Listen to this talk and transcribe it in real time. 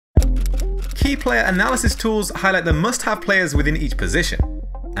Key player analysis tools highlight the must-have players within each position,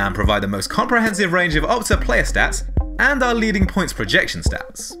 and provide the most comprehensive range of Opta player stats and our leading points projection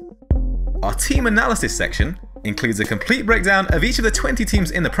stats. Our team analysis section includes a complete breakdown of each of the 20 teams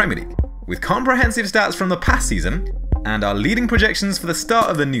in the Premier League, with comprehensive stats from the past season and our leading projections for the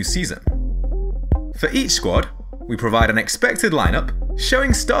start of the new season. For each squad, we provide an expected lineup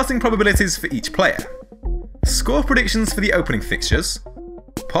showing starting probabilities for each player, score predictions for the opening fixtures,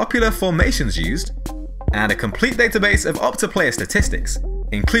 popular formations used, and a complete database of Opta player statistics,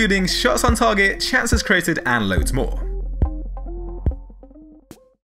 including shots on target, chances created, and loads more.